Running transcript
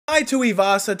Tai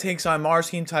Tuivasa takes on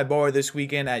Marcin Tybura this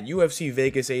weekend at UFC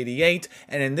Vegas 88,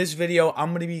 and in this video, I'm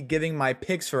going to be giving my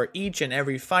picks for each and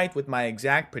every fight with my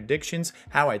exact predictions,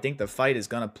 how I think the fight is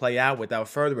going to play out. Without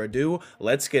further ado,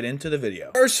 let's get into the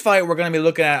video. First fight we're going to be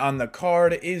looking at on the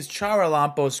card is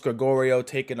Charalampos Gregorio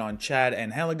taking on Chad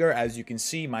Anheliger. As you can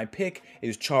see, my pick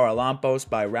is Charalampos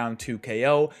by round 2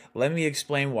 KO. Let me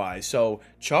explain why. So,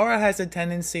 Chara has a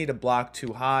tendency to block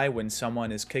too high when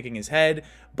someone is kicking his head,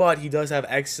 but he does have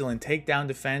excellent takedown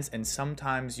defense and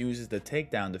sometimes uses the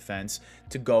takedown defense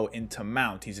to go into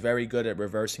mount. He's very good at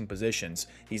reversing positions.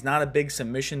 He's not a big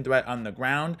submission threat on the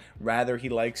ground. Rather, he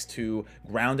likes to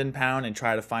ground and pound and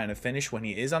try to find a finish when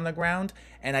he is on the ground.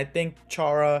 And I think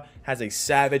Chara has a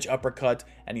savage uppercut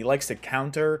and he likes to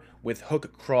counter with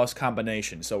hook cross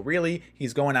combination. So really,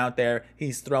 he's going out there,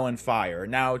 he's throwing fire.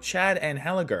 Now, Chad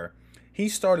Anheliger, he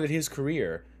started his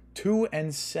career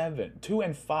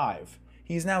 2-5.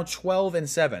 He's now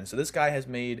 12-7, so this guy has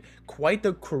made quite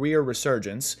the career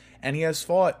resurgence, and he has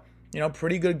fought,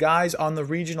 pretty good guys on the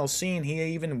regional scene. He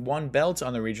even won belts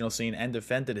on the regional scene and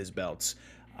defended his belts.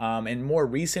 In more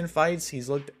recent fights, he's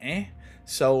looked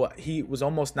so he was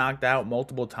almost knocked out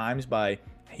multiple times by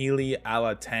Healy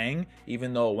Alatang,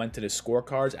 even though it went to the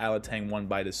scorecards. Alatang won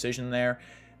by decision there.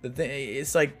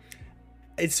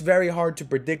 It's very hard to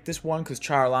predict this one because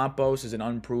Charalampos is an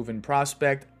unproven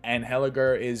prospect and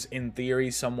Anheliger is, in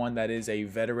theory, someone that is a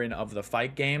veteran of the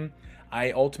fight game.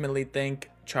 I ultimately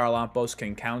think Charalampos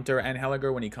can counter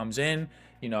Anheliger when he comes in.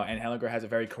 Anheliger has a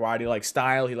very karate-like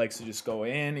style. He likes to just go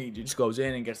in. He just goes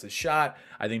in and gets the shot.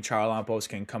 I think Charalampos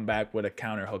can come back with a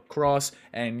counter hook cross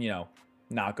and,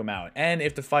 knock him out. And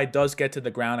if the fight does get to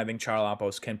the ground, I think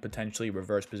Charalampos can potentially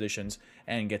reverse positions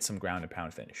and get some ground and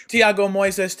pound finish. Thiago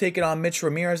Moises taking on Mitch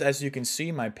Ramirez. As you can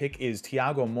see, my pick is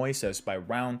Thiago Moises by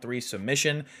round 3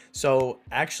 submission. So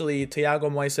actually,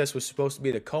 Thiago Moises was supposed to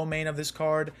be the co-main of this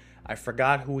card. I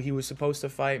forgot who he was supposed to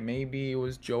fight. Maybe it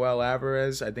was Joel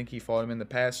Alvarez. I think he fought him in the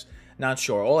past. Not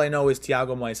sure. All I know is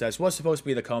Thiago Moises was supposed to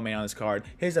be the co-main on this card.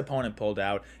 His opponent pulled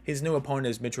out. His new opponent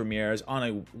is Mitch Ramirez on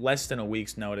a less than a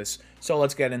week's notice. So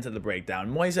let's get into the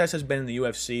breakdown. Moises has been in the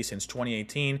UFC since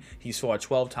 2018. He's fought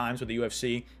 12 times with the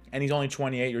UFC. And he's only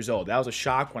 28 years old. That was a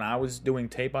shock when I was doing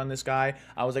tape on this guy.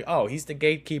 I was like, oh, he's the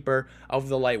gatekeeper of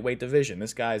the lightweight division.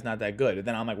 This guy is not that good. And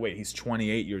then I'm like, wait, he's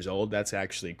 28 years old? That's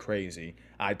actually crazy.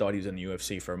 I thought he was in the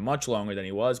UFC for much longer than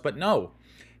he was, but no.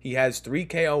 He has 3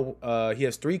 KO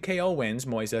wins,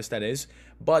 Moises that is.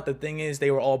 But the thing is,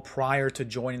 they were all prior to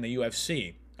joining the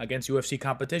UFC. Against UFC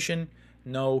competition,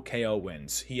 no KO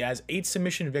wins. He has 8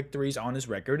 submission victories on his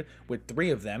record, with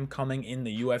 3 of them coming in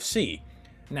the UFC.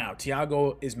 Now,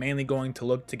 Thiago is mainly going to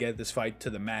look to get this fight to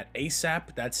the mat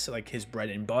ASAP. That's like his bread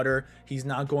and butter. He's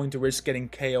not going to risk getting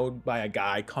KO'd by a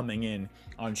guy coming in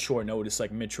on short notice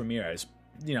like Mitch Ramirez.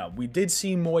 We did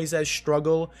see Moises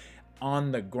struggle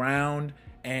on the ground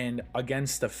and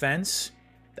against the fence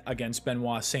against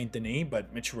Benoit Saint-Denis,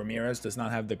 but Mitch Ramirez does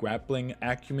not have the grappling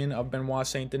acumen of Benoit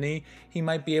Saint-Denis. He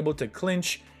might be able to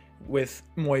clinch with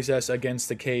Moises against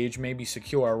the cage, maybe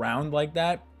secure a round like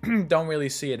that. Don't really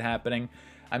see it happening.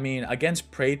 I mean,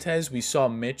 against Prates, we saw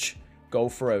Mitch go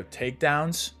for a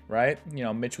takedowns, right?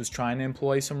 Mitch was trying to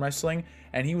employ some wrestling,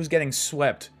 and he was getting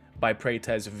swept by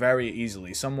Prates very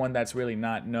easily. Someone that's really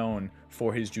not known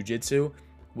for his jiu-jitsu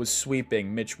was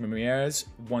sweeping Mitch Ramirez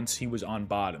once he was on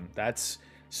bottom. That's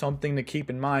something to keep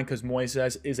in mind because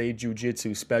Moises is a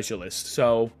jiu-jitsu specialist.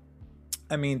 So,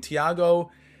 I mean, Thiago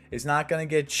is not going to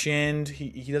get chinned.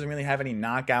 He doesn't really have any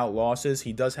knockout losses.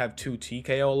 He does have 2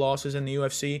 TKO losses in the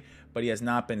UFC, but he has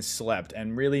not been slept.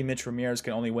 And really, Mitch Ramirez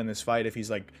can only win this fight if he's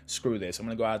like, screw this, I'm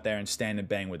going to go out there and stand and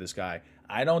bang with this guy.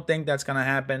 I don't think that's going to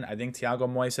happen. I think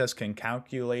Thiago Moises can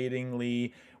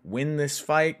calculatingly win this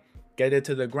fight, get it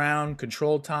to the ground,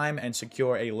 control time, and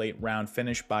secure a late round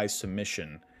finish by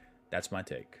submission. That's my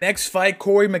take. Next fight,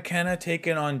 Corey McKenna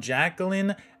taking on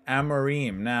Jacqueline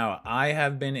Amorim. Now, I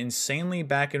have been insanely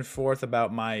back and forth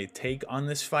about my take on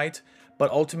this fight,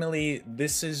 but ultimately,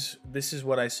 this is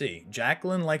what I see.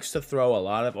 Jacqueline likes to throw a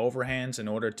lot of overhands in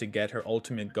order to get her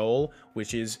ultimate goal,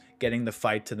 which is getting the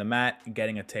fight to the mat and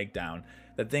getting a takedown.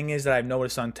 The thing is that I've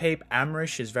noticed on tape,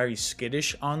 Amrish is very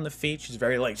skittish on the feet. She's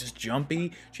very, just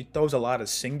jumpy. She throws a lot of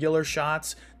singular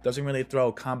shots, doesn't really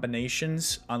throw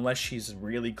combinations unless she's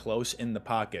really close in the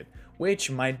pocket,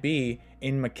 which might be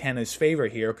in McKenna's favor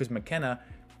here because McKenna,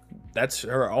 that's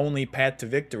her only path to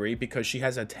victory because she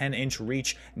has a 10-inch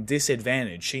reach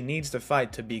disadvantage. She needs the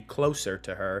fight to be closer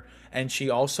to her, and she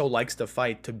also likes the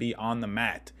fight to be on the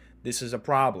mat. This is a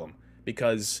problem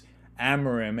because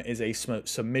Amorim is a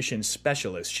submission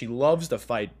specialist. She loves the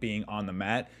fight being on the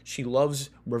mat. She loves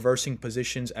reversing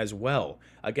positions as well.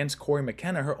 Against Corey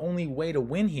McKenna, her only way to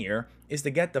win here is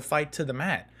to get the fight to the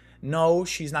mat. No,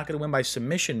 she's not going to win by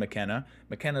submission, McKenna.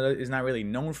 McKenna is not really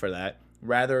known for that.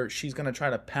 Rather, she's going to try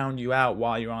to pound you out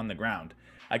while you're on the ground.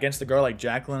 Against a girl like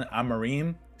Jacqueline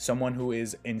Amorim, someone who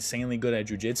is insanely good at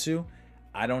jiu-jitsu,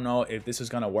 I don't know if this is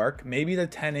going to work. Maybe the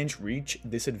 10-inch reach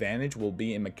disadvantage will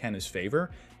be in McKenna's favor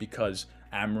because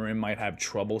Amorim might have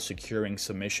trouble securing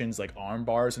submissions like arm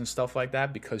bars and stuff like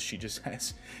that because she just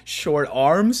has short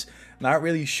arms. Not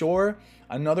really sure.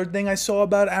 Another thing I saw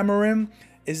about Amorim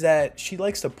is that she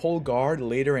likes to pull guard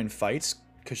later in fights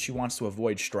because she wants to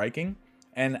avoid striking.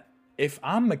 And if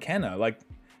I'm McKenna, like,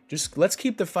 just let's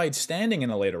keep the fight standing in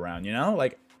a later round, you know?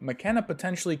 Like, McKenna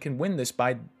potentially can win this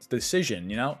by decision,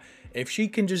 you know? If she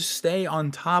can just stay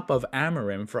on top of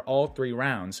Amorim for all 3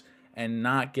 rounds and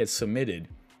not get submitted,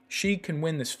 she can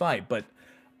win this fight. But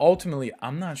ultimately,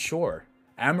 I'm not sure.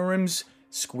 Amorim's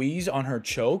squeeze on her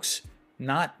chokes,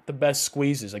 not the best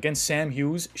squeezes. Against Sam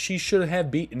Hughes, she should have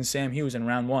beaten Sam Hughes in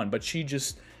round 1, but she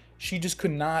just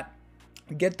could not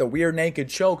get the rear naked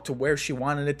choke to where she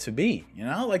wanted it to be. You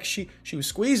know, like she was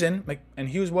squeezing, and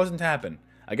Hughes wasn't tapping.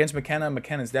 Against McKenna,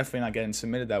 McKenna's definitely not getting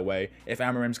submitted that way if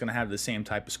Amorim's going to have the same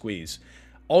type of squeeze.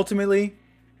 Ultimately,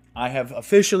 I have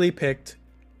officially picked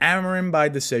Amorim by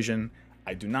decision.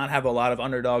 I do not have a lot of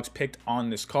underdogs picked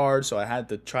on this card, so I had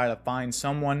to try to find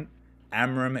someone.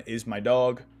 Amorim is my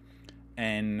dog.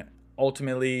 And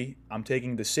ultimately, I'm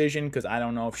taking decision because I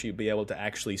don't know if she'd be able to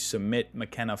actually submit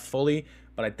McKenna fully,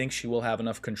 but I think she will have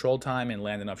enough control time and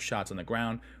land enough shots on the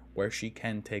ground where she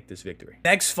can take this victory.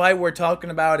 Next fight we're talking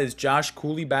about is Josh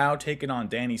Culibao taking on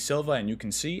Danny Silva, and you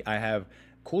can see I have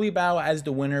Culibao as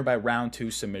the winner by round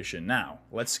 2 submission. Now,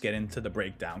 let's get into the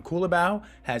breakdown. Culibao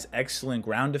has excellent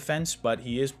ground defense, but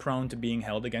he is prone to being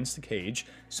held against the cage,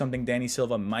 something Danny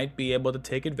Silva might be able to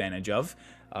take advantage of.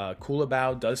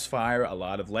 Culibao does fire a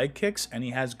lot of leg kicks, and he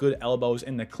has good elbows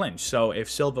in the clinch. So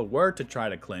if Silva were to try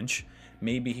to clinch,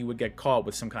 maybe he would get caught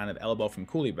with some kind of elbow from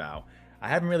Culibao. I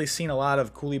haven't really seen a lot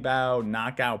of Culibao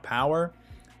knockout power,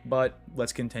 but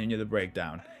let's continue the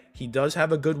breakdown. He does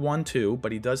have a good 1-2,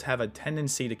 but he does have a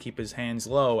tendency to keep his hands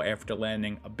low after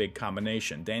landing a big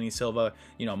combination. Danny Silva,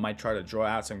 might try to draw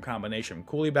out some combination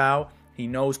from Culibao. He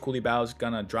knows Culibao's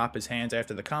gonna drop his hands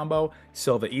after the combo.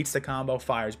 Silva eats the combo,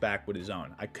 fires back with his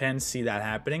own. I can see that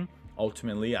happening.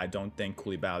 Ultimately, I don't think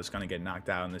Culibao is gonna get knocked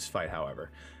out in this fight,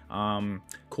 however.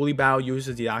 Culibao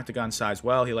uses the octagon size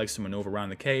well. He likes to maneuver around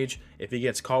the cage. If he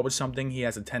gets caught with something, he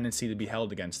has a tendency to be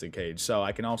held against the cage. So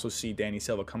I can also see Danny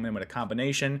Silva come in with a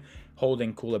combination,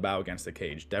 holding Culibao against the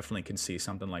cage. Definitely can see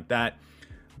something like that.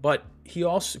 But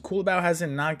Culibao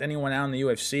hasn't knocked anyone out in the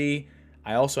UFC.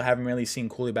 I also haven't really seen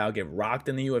Culibao get rocked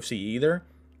in the UFC either.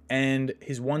 And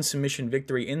his 1 submission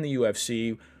victory in the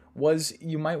UFC was,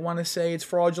 you might want to say it's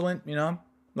fraudulent,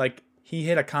 Like, he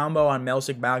hit a combo on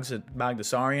Melsik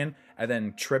Bagdasaryan and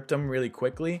then tripped him really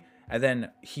quickly. And then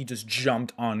he just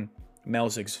jumped on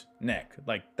Melsik's neck.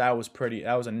 Like, that was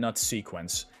a nuts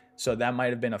sequence. So that might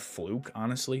have been a fluke,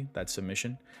 honestly, that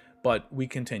submission. But we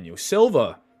continue.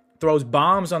 Silva throws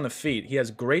bombs on the feet. He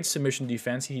has great submission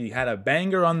defense. He had a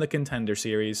banger on the Contender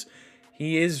Series.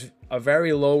 He is a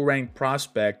very low-ranked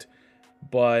prospect,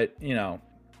 but,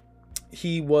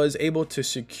 he was able to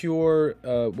secure,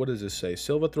 what does this say?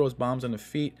 Silva throws bombs on the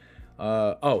feet.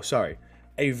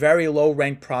 A very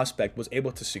low-ranked prospect was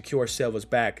able to secure Silva's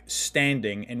back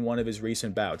standing in one of his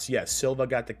recent bouts. Yes, Silva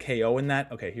got the KO in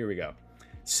that. Okay, here we go.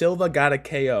 Silva got a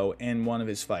KO in one of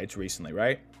his fights recently,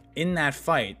 right? In that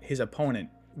fight, his opponent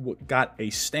got a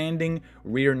standing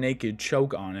rear naked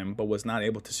choke on him, but was not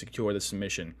able to secure the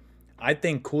submission. I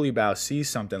think Culibao sees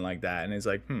something like that and is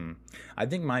like, I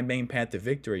think my main path to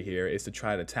victory here is to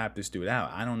try to tap this dude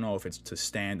out. I don't know if it's to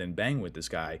stand and bang with this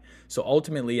guy. So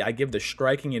ultimately, I give the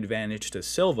striking advantage to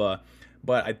Silva,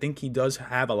 but I think he does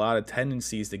have a lot of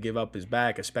tendencies to give up his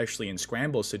back, especially in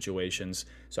scramble situations.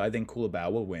 So I think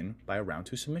Culibao will win by a round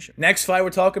 2 submission. Next fight we're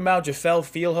talking about, Jafel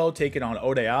Filho taking on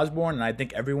Ode Osborne, and I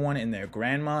think everyone and their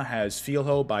grandma has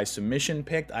Filho by submission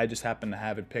picked. I just happen to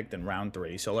have it picked in round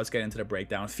 3. So let's get into the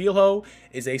breakdown. Filho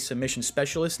is a submission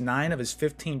specialist. 9 of his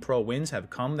 15 pro wins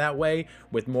have come that way,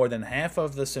 with more than half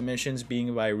of the submissions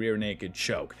being by rear naked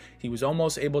choke. He was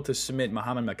almost able to submit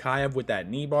Muhammad Mokaev with that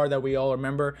knee bar that we all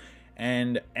remember.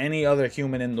 And any other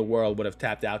human in the world would have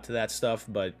tapped out to that stuff,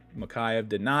 but Mokaev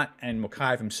did not, and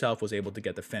Mokaev himself was able to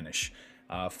get the finish.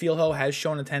 Filho has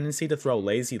shown a tendency to throw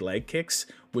lazy leg kicks,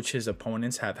 which his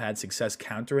opponents have had success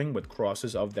countering with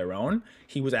crosses of their own.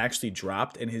 He was actually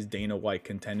dropped in his Dana White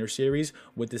Contender Series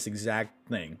with this exact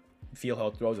thing.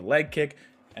 Filho throws a leg kick,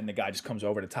 and the guy just comes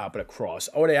over the top of the cross.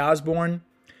 Ode Osbourne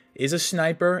is a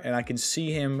sniper, and I can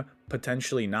see him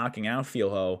potentially knocking out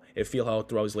Filho if Filho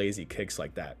throws lazy kicks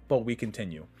like that. But we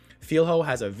continue. Filho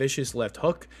has a vicious left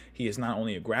hook. He is not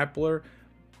only a grappler,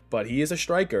 but he is a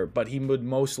striker, but he would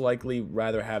most likely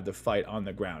rather have the fight on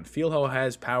the ground. Filho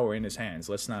has power in his hands,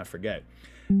 let's not forget.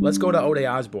 Let's go to Ode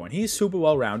Osbourne. He's super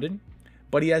well-rounded,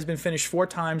 but he has been finished 4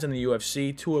 times in the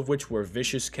UFC, 2 of which were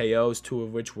vicious KOs, 2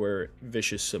 of which were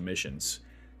vicious submissions.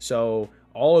 So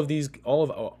all of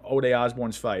Ode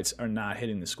Osbourne's fights are not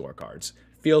hitting the scorecards.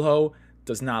 Filho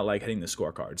does not like hitting the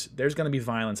scorecards. There's going to be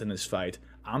violence in this fight.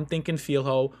 I'm thinking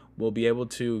Filho will be able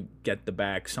to get the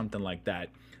back, something like that.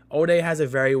 Ode has a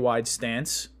very wide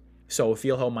stance, so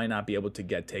Filho might not be able to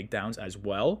get takedowns as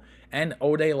well. And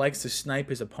Ode likes to snipe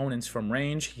his opponents from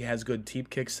range. He has good teep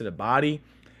kicks to the body.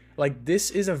 Like, this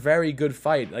is a very good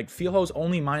fight. Like, Filho's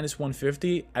only minus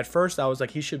 150. At first, I was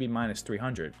like, he should be minus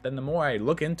 300. Then the more I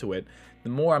look into it, the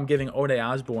more I'm giving Ode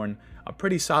Osbourne a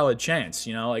pretty solid chance.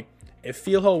 You know, like, if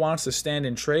Filho wants to stand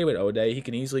and trade with Ode, he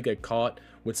can easily get caught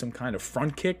with some kind of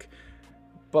front kick.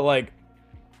 But, like,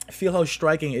 Filho's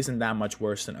striking isn't that much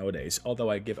worse than Ode's, although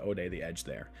I give Ode the edge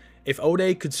there. If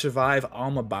Ode could survive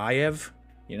Almabayev,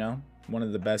 you know, one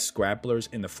of the best grapplers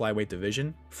in the flyweight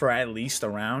division, for at least a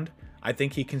round, I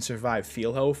think he can survive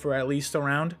Filho for at least a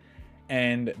round,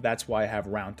 and that's why I have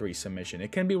round 3 submission.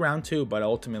 It can be round 2, but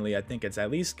ultimately I think it's at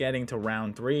least getting to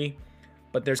round 3,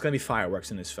 but there's going to be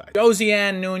fireworks in this fight.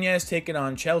 Josianne Nunes taking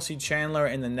on Chelsea Chandler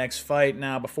in the next fight.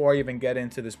 Now, before I even get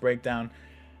into this breakdown,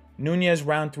 Nunes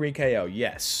round 3 KO.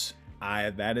 Yes,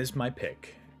 that is my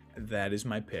pick. That is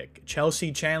my pick.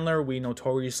 Chelsea Chandler, we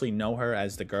notoriously know her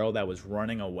as the girl that was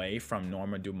running away from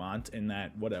Norma Dumont in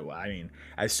that,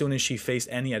 as soon as she faced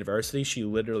any adversity, she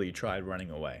literally tried running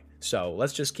away. So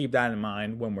let's just keep that in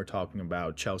mind when we're talking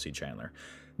about Chelsea Chandler.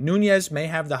 Nunes may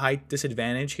have the height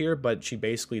disadvantage here, but she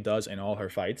basically does in all her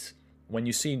fights. When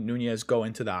you see Nunes go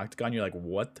into the octagon, you're like,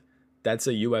 what? That's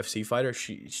a UFC fighter?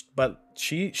 She's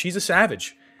a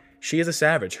savage. She is a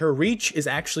savage. Her reach is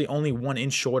actually only 1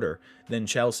 inch shorter than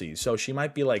Chelsea. So she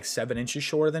might be like 7 inches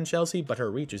shorter than Chelsea, but her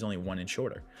reach is only 1 inch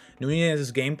shorter. Nunes'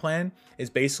 game plan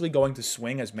is basically going to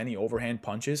swing as many overhand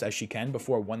punches as she can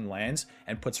before one lands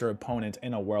and puts her opponent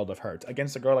in a world of hurt.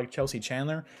 Against a girl like Chelsea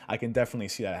Chandler, I can definitely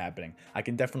see that happening. I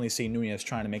can definitely see Nunes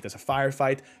trying to make this a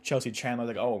firefight. Chelsea Chandler's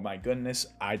like, oh my goodness,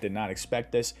 I did not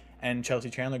expect this. And Chelsea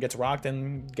Chandler gets rocked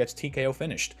and gets TKO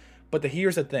finished. But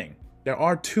here's the thing. There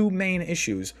are 2 main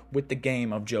issues with the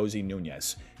game of Josie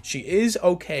Nunes. She is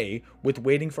okay with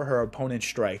waiting for her opponent's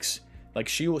strikes. Like,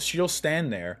 she'll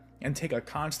stand there and take a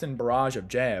constant barrage of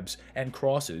jabs and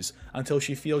crosses until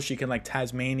she feels she can, like,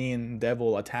 Tasmanian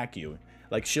devil attack you.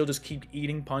 Like, she'll just keep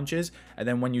eating punches, and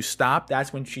then when you stop,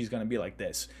 that's when she's going to be like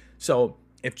this. So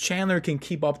if Chandler can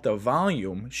keep up the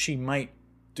volume, she might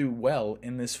do well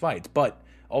in this fight. But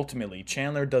ultimately,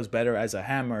 Chandler does better as a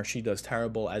hammer. She does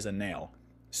terrible as a nail.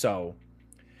 So,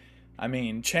 I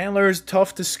mean, Chandler's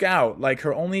tough to scout. Like,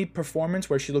 her only performance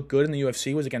where she looked good in the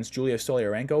UFC was against Julia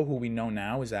Stoliarenko, who we know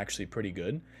now is actually pretty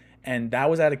good. And that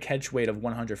was at a catch weight of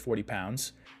 140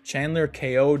 pounds. Chandler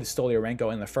KO'd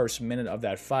Stoliarenko in the first minute of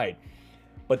that fight.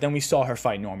 But then we saw her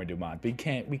fight Norma Dumont. We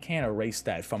can't erase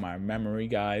that from our memory,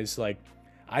 guys. Like,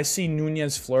 I see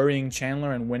Nunes flurrying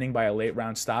Chandler and winning by a late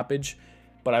round stoppage.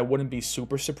 But I wouldn't be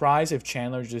super surprised if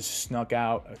Chandler just snuck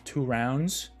out 2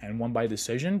 rounds and won by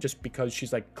decision just because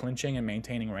she's like clinching and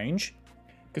maintaining range.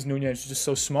 Because Nunes is just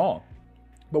so small.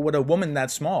 But with a woman that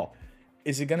small,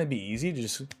 is it going to be easy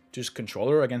to just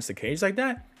control her against the cage like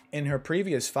that? In her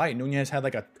previous fight, Nunes had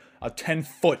like a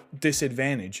 10-foot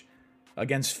disadvantage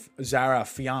against Zara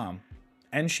Fiam.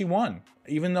 And she won.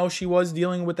 Even though she was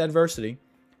dealing with adversity,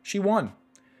 she won.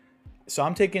 So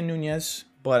I'm taking Nunes.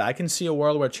 But I can see a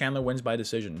world where Chandler wins by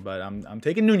decision. But I'm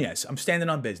taking Nunes. I'm standing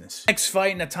on business. Next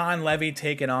fight, Natan Levy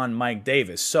taking on Mike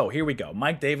Davis. So here we go.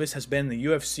 Mike Davis has been in the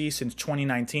UFC since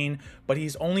 2019, but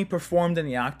he's only performed in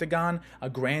the octagon a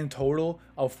grand total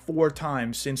of 4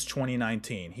 times since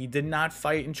 2019. He did not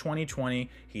fight in 2020.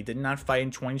 He did not fight in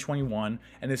 2021.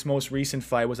 And his most recent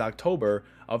fight was October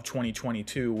of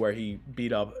 2022, where he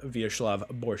beat up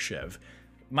Vyacheslav Borshev.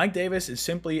 Mike Davis is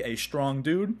simply a strong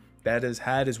dude that has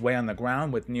had his way on the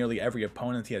ground with nearly every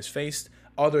opponent he has faced,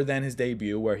 other than his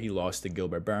debut where he lost to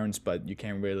Gilbert Burns, but you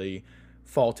can't really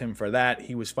fault him for that.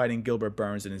 He was fighting Gilbert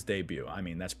Burns in his debut. I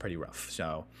mean, that's pretty rough.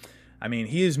 So, I mean,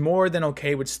 he is more than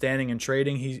okay with standing and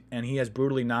trading, he has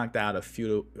brutally knocked out a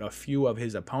few of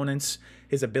his opponents.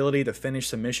 His ability to finish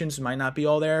submissions might not be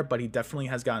all there, but he definitely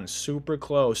has gotten super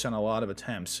close on a lot of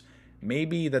attempts.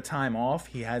 maybe the time off,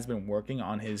 he has been working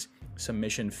on his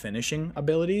submission finishing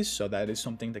abilities, so that is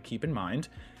something to keep in mind.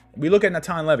 We look at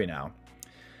Natan Levy now.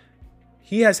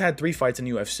 He has had 3 fights in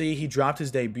UFC. He dropped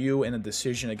his debut in a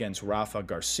decision against Rafa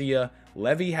Garcia.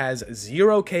 Levy has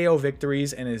 0 KO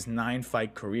victories in his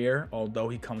 9-fight career, although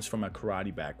he comes from a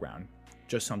karate background.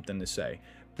 Just something to say.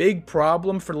 Big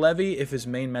problem for Levy if his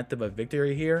main method of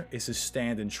victory here is to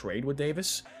stand and trade with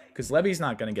Davis, because Levy's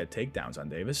not going to get takedowns on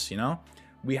Davis, you know?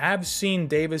 We have seen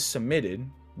Davis submitted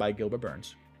by Gilbert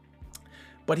Burns,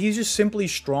 but he's just simply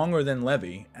stronger than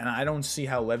Levy, and I don't see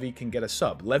how Levy can get a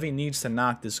sub. Levy needs to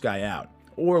knock this guy out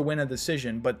or win a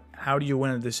decision, but how do you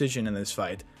win a decision in this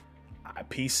fight?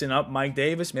 Piecing up Mike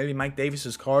Davis. Maybe Mike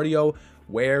Davis's cardio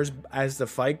wears as the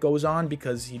fight goes on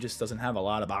because he just doesn't have a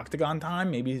lot of octagon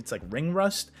time. Maybe it's like ring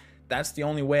rust. That's the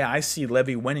only way I see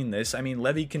Levy winning this. I mean,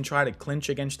 Levy can try to clinch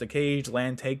against the cage,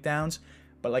 land takedowns,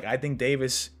 but like I think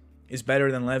Davis is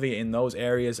better than Levy in those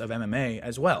areas of MMA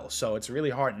as well. So it's really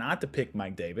hard not to pick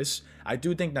Mike Davis. I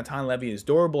do think Natan Levy is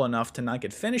durable enough to not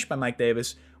get finished by Mike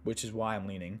Davis, which is why I'm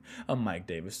leaning a Mike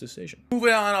Davis decision.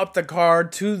 Moving on up the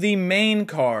card to the main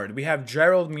card. We have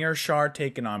Gerald Meerschaert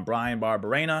taking on Bryan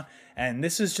Barberena, and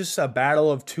this is just a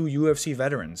battle of 2 UFC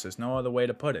veterans. There's no other way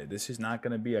to put it. This is not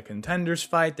going to be a contenders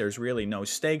fight. There's really no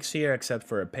stakes here except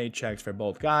for paychecks for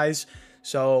both guys.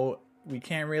 So we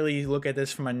can't really look at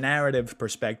this from a narrative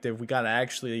perspective. We got to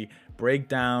actually break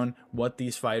down what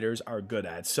these fighters are good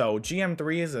at. So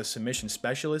GM3 is a submission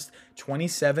specialist.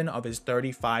 27 of his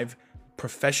 35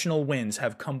 professional wins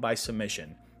have come by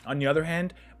submission. On the other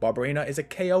hand, Barberena is a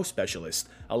KO specialist.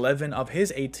 11 of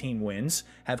his 18 wins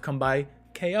have come by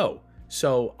KO.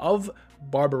 So of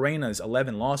Barberena's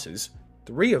 11 losses,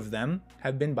 3 of them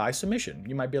have been by submission.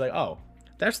 You might be like, oh,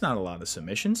 that's not a lot of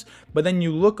submissions. But then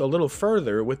you look a little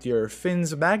further with your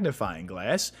Finn's magnifying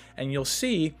glass, and you'll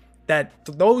see that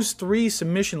those 3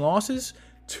 submission losses,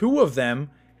 2 of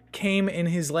them came in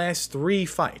his last 3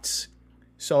 fights.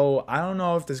 So I don't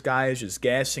know if this guy is just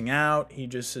gassing out. He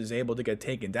just is able to get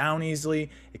taken down easily.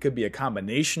 It could be a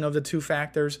combination of the 2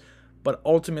 factors. But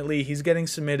ultimately, he's getting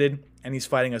submitted, and he's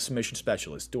fighting a submission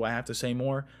specialist. Do I have to say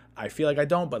more? I feel like I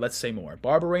don't, but let's say more.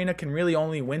 Barberena can really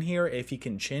only win here if he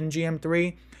can chin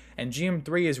GM3. And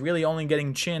GM3 is really only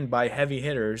getting chinned by heavy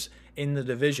hitters in the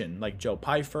division, like Joe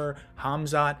Pyfer,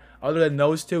 Hamzat. Other than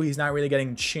those 2, he's not really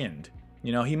getting chinned.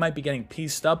 You know, he might be getting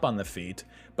pieced up on the feet,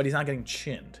 but he's not getting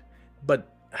chinned.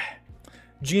 But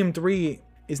GM3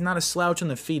 is not a slouch on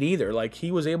the feet either. Like,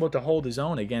 he was able to hold his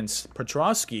own against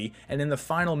Petrosky, and in the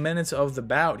final minutes of the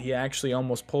bout, he actually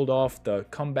almost pulled off the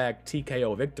comeback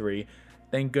TKO victory.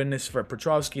 Thank goodness for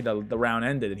Petrosky, the round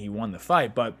ended and he won the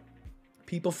fight. But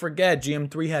people forget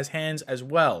GM3 has hands as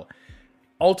well.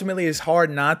 Ultimately, it's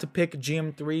hard not to pick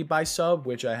GM3 by sub,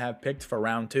 which I have picked for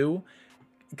round 2.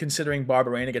 Considering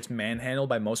Barberena gets manhandled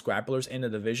by most grapplers in the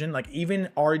division. Like, even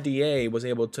RDA was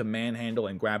able to manhandle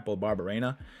and grapple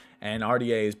Barberena, and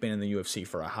RDA has been in the UFC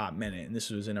for a hot minute, and this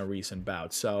was in a recent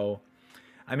bout. So,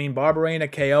 I mean,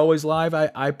 Barberena KO is live,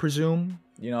 I presume.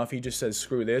 You know, if he just says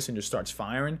screw this and just starts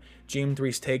firing.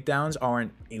 GM3's takedowns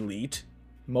aren't elite.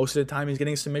 Most of the time he's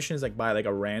getting submissions like by like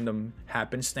a random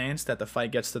happenstance that the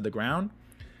fight gets to the ground.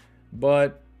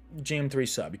 But GM3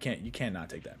 sub. You can't not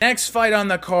take that. Next fight on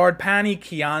the card, Pannie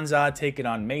Kianzad taking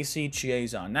on Macy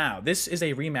Chiasson. Now, this is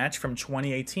a rematch from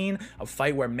 2018, a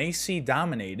fight where Macy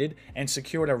dominated and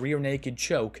secured a rear naked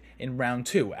choke in round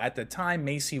 2. At the time,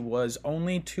 Macy was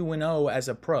only 2-0 as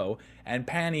a pro, and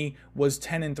Pannie was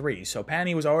 10-3. So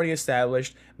Pannie was already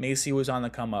established. Macy was on the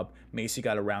come up. Macy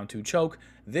got a round 2 choke.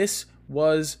 This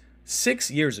was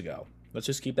 6 years ago. Let's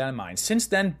just keep that in mind. Since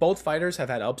then, both fighters have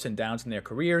had ups and downs in their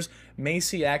careers.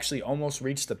 Macy actually almost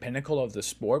reached the pinnacle of the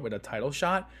sport with a title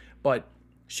shot, but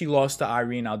she lost to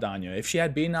Irene Aldana. If she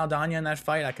had beaten Aldana in that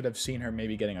fight, I could have seen her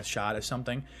maybe getting a shot or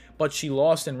something. But she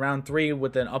lost in round 3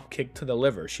 with an up kick to the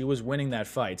liver. She was winning that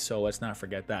fight, so let's not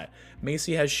forget that.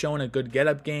 Macy has shown a good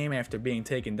get-up game after being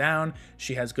taken down.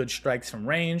 She has good strikes from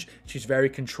range. She's very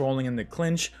controlling in the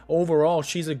clinch. Overall,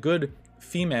 she's a good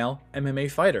female MMA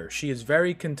fighter. She is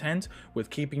very content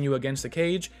with keeping you against the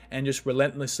cage and just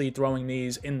relentlessly throwing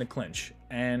knees in the clinch.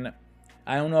 And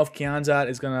I don't know if Kianzad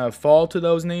is going to fall to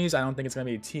those knees. I don't think it's going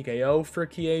to be a TKO for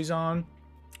Chiasson.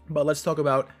 But let's talk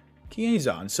about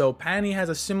Chiasson. So Pannie has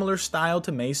a similar style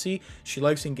to Macy. She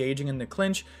likes engaging in the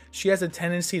clinch. She has a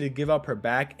tendency to give up her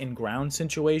back in ground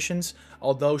situations,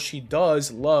 although she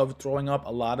does love throwing up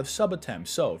a lot of sub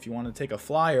attempts. So if you want to take a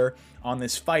flyer on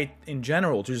this fight in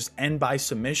general to just end by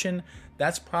submission,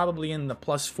 that's probably in the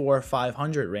 +400 or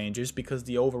 500 ranges because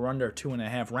the over-under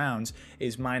 2.5 rounds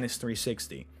is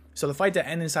 -360. So the fight to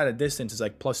end inside a distance is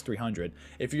like plus 300.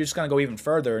 If you're just going to go even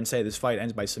further and say this fight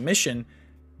ends by submission,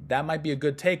 that might be a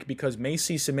good take because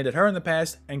Macy submitted her in the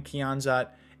past and Chiasson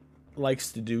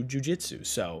likes to do jiu-jitsu.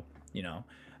 So, you know,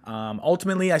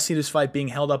 ultimately I see this fight being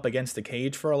held up against the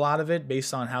cage for a lot of it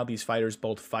based on how these fighters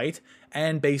both fight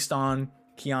and based on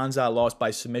Chiasson lost by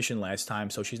submission last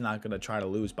time, so she's not going to try to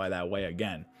lose by that way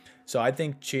again. So I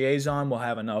think Chiasson will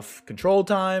have enough control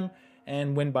time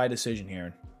and win by decision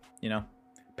here. You know,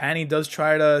 Pani does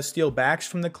try to steal backs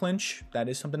from the clinch. That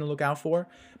is something to look out for.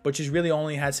 But she's really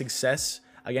only had success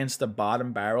against the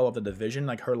bottom barrel of the division.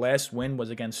 Like, her last win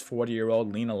was against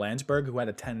 40-year-old Lena Landsberg, who had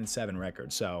a 10-7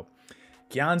 record. So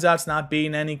Chiasson's not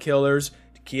beating any killers.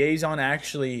 Chiasson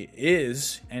actually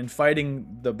is and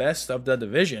fighting the best of the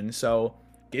division. So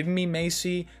give me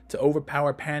Macy to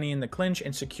overpower Pani in the clinch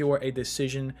and secure a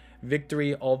decision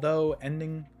victory, although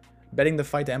betting the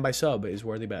fight to end by sub is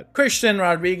worthy bet. Christian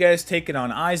Rodriguez taking on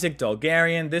Isaac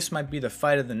Dulgarian. This might be the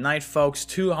fight of the night, folks.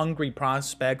 Two hungry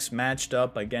prospects matched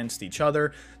up against each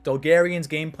other. Dulgarian's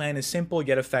game plan is simple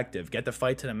yet effective. Get the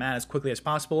fight to the mat as quickly as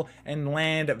possible and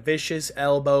land vicious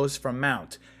elbows from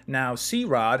mount. Now,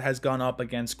 C-Rod has gone up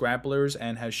against grapplers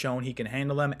and has shown he can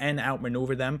handle them and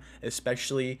outmaneuver them,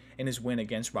 especially in his win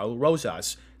against Raul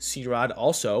Rosas. C-Rod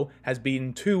also has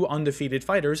beaten 2 undefeated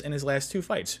fighters in his last 2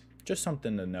 fights. Just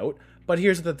something to note. But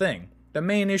here's the thing. The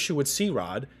main issue with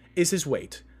C-Rod is his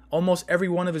weight. Almost every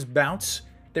one of his bouts,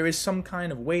 there is some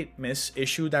kind of weight miss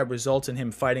issue that results in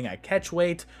him fighting at catch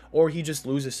weight, or he just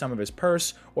loses some of his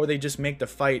purse, or they just make the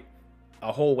fight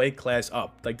a whole weight class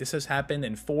up. Like, this has happened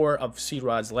in 4 of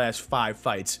C-Rod's last 5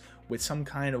 fights with some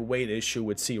kind of weight issue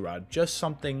with C-Rod. Just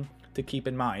something to keep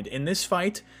in mind. In this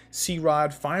fight,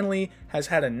 C-Rod finally has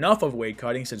had enough of weight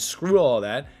cutting, said screw all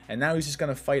that, and now he's just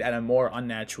going to fight at a more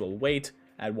unnatural weight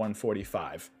at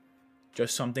 145.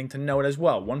 Just something to note as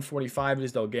well. 145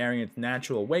 is Dulgarian's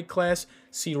natural weight class.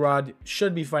 C-Rod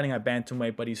should be fighting at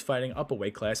bantamweight, but he's fighting up a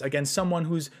weight class against someone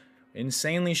who's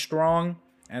insanely strong,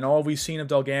 and all we've seen of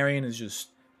Dulgarian is just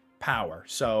power.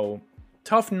 So,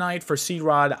 tough night for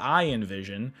C-Rod, I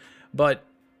envision, but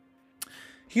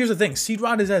here's the thing,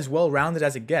 C-Rod is as well-rounded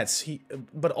as it gets,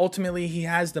 but ultimately he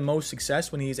has the most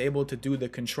success when he's able to do the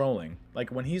controlling. Like,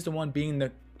 when he's the one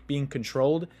being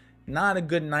controlled, not a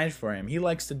good night for him. He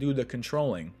likes to do the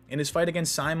controlling. In his fight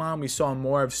against Simon, we saw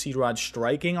more of C-Rod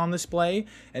striking on display,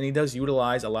 and he does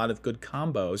utilize a lot of good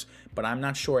combos, but I'm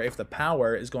not sure if the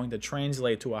power is going to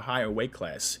translate to a higher weight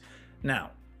class.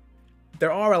 Now,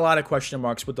 there are a lot of question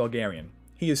marks with Dulgarian.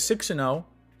 He is 6-0,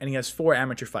 and he has 4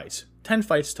 amateur fights. 10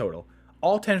 fights total.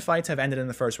 All 10 fights have ended in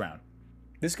the first round.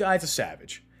 This guy's a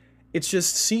savage. It's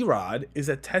just C-Rod is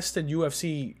a tested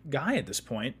UFC guy at this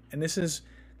point, and this is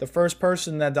the first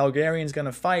person that Dulgarian's going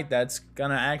to fight that's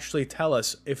going to actually tell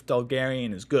us if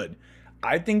Dulgarian is good.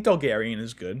 I think Dulgarian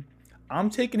is good. I'm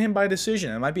taking him by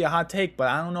decision. It might be a hot take, but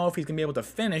I don't know if he's going to be able to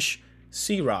finish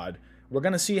C-Rod. We're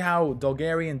going to see how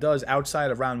Dulgarian does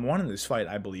outside of round 1 in this fight,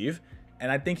 I believe,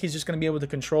 and I think he's just going to be able to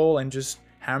control and just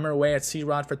hammer away at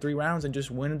C-Rod for 3 rounds and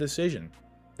just win a decision.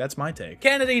 That's my take.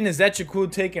 Kennedy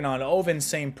Nzechkwu taking on Ovince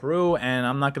St. Preux, and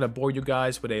I'm not going to bore you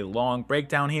guys with a long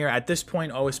breakdown here. At this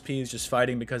point, OSP is just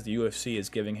fighting because the UFC is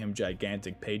giving him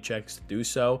gigantic paychecks to do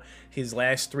so. His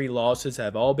last 3 losses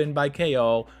have all been by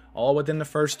KO, all within the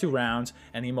first 2 rounds,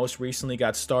 and he most recently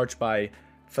got starched by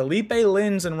Felipe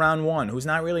Lins in round 1, who's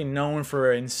not really known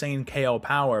for insane KO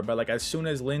power, but like as soon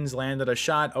as Lins landed a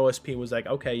shot, OSP was like,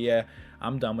 okay, yeah,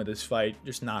 I'm done with this fight,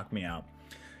 just knock me out.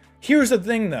 Here's the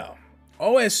thing though,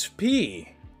 OSP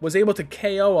was able to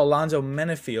KO Alonzo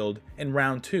Menefield in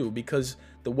round 2 because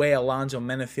the way Alonzo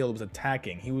Menefield was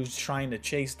attacking. He was trying to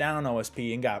chase down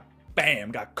OSP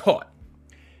and got caught.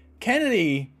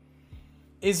 Kennedy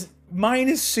is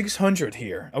minus 600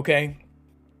 here, okay?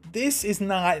 This is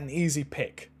not an easy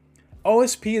pick.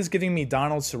 OSP is giving me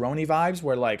Donald Cerrone vibes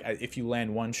where, like, if you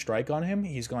land 1 strike on him,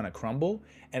 he's going to crumble.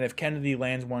 And if Kennedy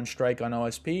lands 1 strike on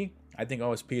OSP, I think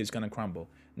OSP is going to crumble.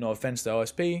 No offense to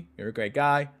OSP, you're a great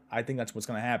guy. I think that's what's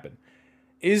going to happen.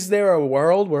 Is there a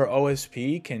world where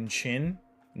OSP can chin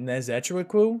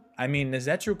Nzechkwu? I mean,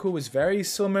 Nzechkwu is very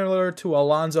similar to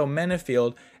Alonzo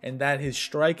Menefield in that his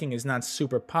striking is not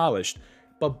super polished,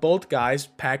 but both guys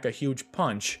pack a huge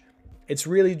punch. It's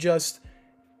really just,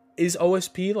 is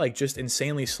OSP like just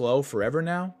insanely slow forever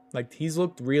now? Like, he's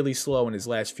looked really slow in his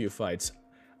last few fights.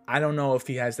 I don't know if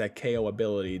he has that KO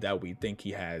ability that we think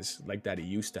he has, like that he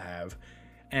used to have.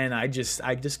 And I just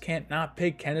can't not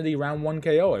pick Kennedy round 1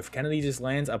 KO. If Kennedy just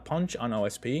lands a punch on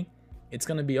OSP, it's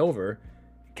going to be over.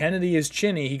 Kennedy is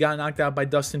chinny. He got knocked out by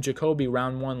Dustin Jacoby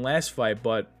round 1 last fight,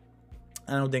 but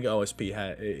I don't think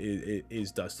OSP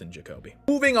is Dustin Jacoby.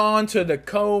 Moving on to the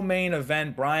co-main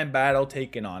event, Bryan Battle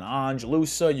taking on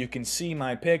Nzechkwu. You can see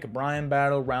my pick, Bryan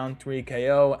Battle, round 3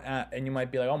 KO. And you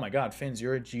might be like, oh my God, Finns,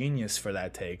 you're a genius for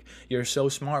that take. You're so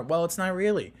smart. Well, it's not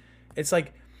really. It's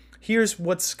like, here's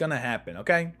what's going to happen,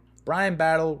 okay? Bryan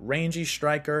Battle, rangy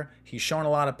striker. He's shown a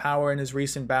lot of power in his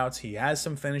recent bouts. He has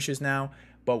some finishes now.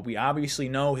 But we obviously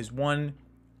know his one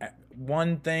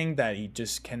thing that he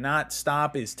just cannot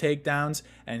stop is takedowns,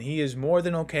 and he is more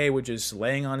than okay with just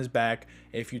laying on his back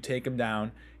if you take him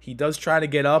down. He does try to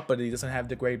get up, but he doesn't have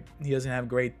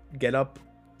great get up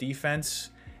defense.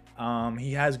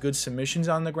 He has good submissions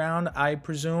on the ground, I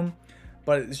presume,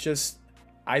 but it's just,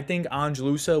 I think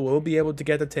Nzechkwu will be able to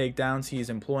get the takedowns. He is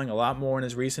employing a lot more in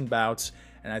his recent bouts,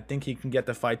 and I think he can get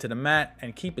the fight to the mat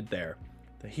and keep it there.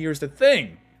 But here's the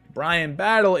thing. Bryan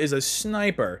Battle is a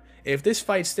sniper. If this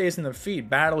fight stays in the feet,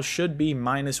 Battle should be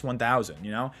minus 1,000,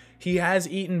 you know? He has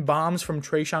eaten bombs from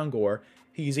Tresean Gore.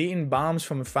 He's eaten bombs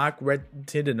from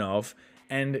Fakhretdinov,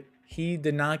 and he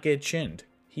did not get chinned.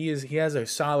 He has a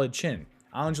solid chin.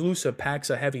 Nzechkwu packs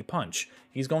a heavy punch.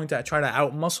 He's going to try to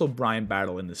outmuscle Bryan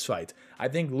Battle in this fight. I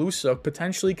think Nzechkwu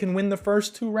potentially can win the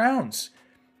first 2 rounds.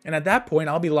 And at that point,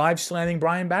 I'll be live slamming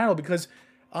Bryan Battle because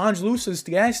Nzechkwu's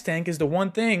gas tank is the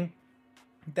one thing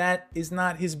that is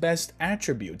not his best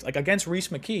attribute. Like against Rhys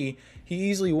McKee, he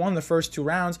easily won the first 2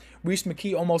 rounds. Rhys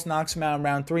McKee almost knocks him out in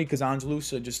round 3 because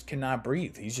Nzechkwu just cannot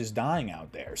breathe. He's just dying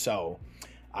out there. So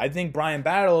I think Bryan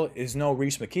Battle is no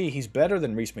Rhys McKee. He's better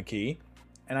than Rhys McKee.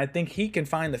 And I think he can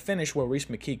find the finish where Rhys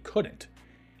McKee couldn't.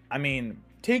 I mean,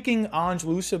 taking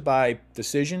Nzechkwu by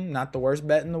decision, not the worst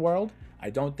bet in the world. I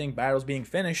don't think Battle's being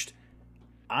finished.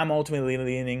 I'm ultimately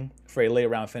leaning for a late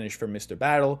round finish for Mr.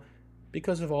 Battle,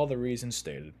 because of all the reasons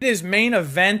stated. It is main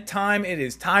event time. It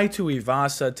is Tai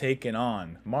Tuivasa taking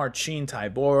on Marcin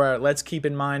Tybura. Let's keep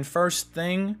in mind, first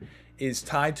thing is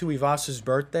Tai Tuivasa's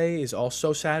birthday is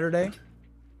also Saturday.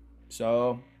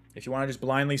 So if you want to just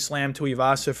blindly slam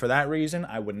Tuivasa for that reason,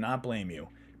 I would not blame you.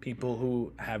 People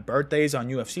who have birthdays on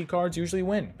UFC cards usually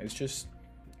win. It's just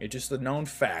a known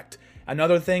fact.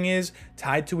 Another thing is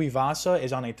Tai Tuivasa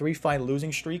is on a 3-fight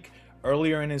losing streak.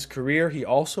 Earlier in his career, he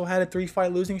also had a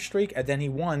 3-fight losing streak, and then he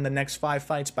won the next 5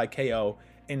 fights by KO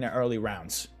in the early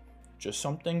rounds. Just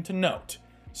something to note.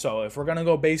 So if we're going to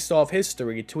go based off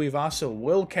history, Tuivasa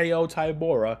will KO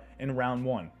Tybura in round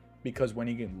 1. Because when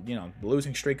he can, the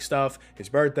losing streak stuff, his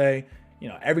birthday,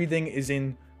 everything is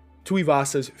in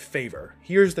Tuivasa's favor.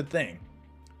 Here's the thing.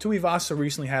 Tuivasa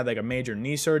recently had like a major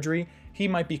knee surgery. He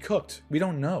might be cooked. We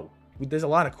don't know. There's a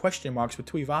lot of question marks with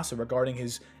Tuivasa regarding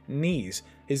his knees,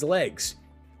 his legs.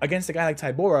 Against a guy like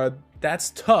Tybura,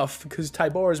 that's tough because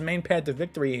Tybura's main path to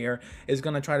victory here is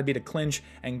going to try to be to clinch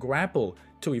and grapple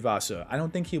Tuivasa. I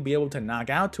don't think he'll be able to knock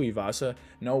out Tuivasa.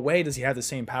 No way does he have the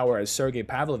same power as Sergey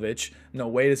Pavlovich. No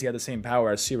way does he have the same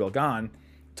power as Cyril Gane.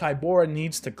 Tybura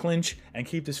needs to clinch and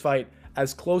keep this fight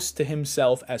as close to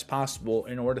himself as possible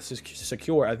in order to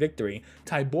secure a victory.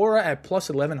 Tybura at plus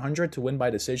 1,100 to win by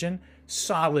decision,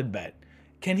 solid bet.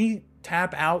 Can he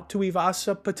tap out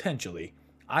Tuivasa? Potentially.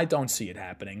 I don't see it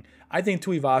happening. I think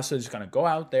Tuivasa is going to go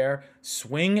out there,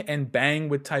 swing and bang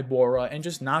with Tybura, and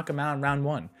just knock him out in round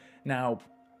 1. Now,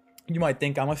 you might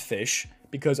think I'm a fish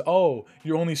because, oh,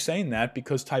 you're only saying that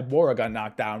because Tybura got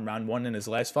knocked out in round 1 in his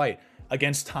last fight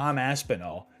against Tom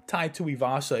Aspinall. Tai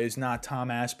Tuivasa is not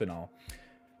Tom Aspinall.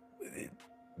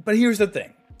 But here's the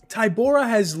thing. Tybura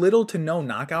has little to no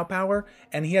knockout power,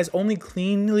 and he has only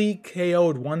cleanly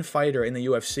KO'd 1 fighter in the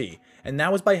UFC. And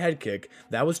that was by head kick.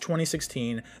 That was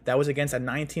 2016. That was against a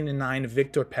 19-9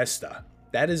 Victor Pesta.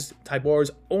 That is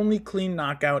Tybura's only clean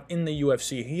knockout in the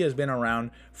UFC. He has been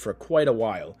around for quite a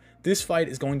while. This fight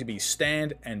is going to be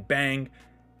stand and bang.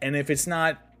 And if it's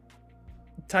not,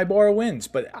 Tybura wins.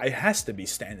 But it has to be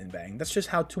stand and bang. That's just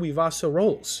how Tuivasa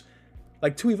rolls.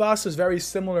 Like, Tuivasa is very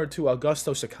similar to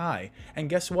Augusto Sakai. And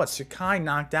guess what? Sakai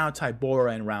knocked out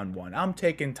Tybura in round 1. I'm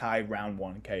taking Tai round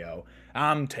 1 KO.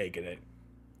 I'm taking it.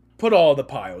 Put all the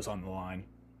piles on the line.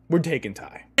 We're taking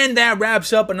Tai. And that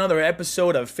wraps up another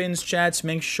episode of Finn's Chats.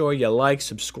 Make sure you like,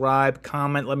 subscribe,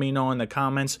 comment. Let me know in the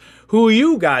comments who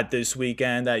you got this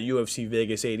weekend at UFC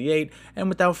Vegas 88. And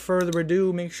without further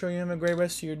ado, make sure you have a great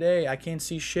rest of your day. I can't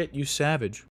see shit, you savage.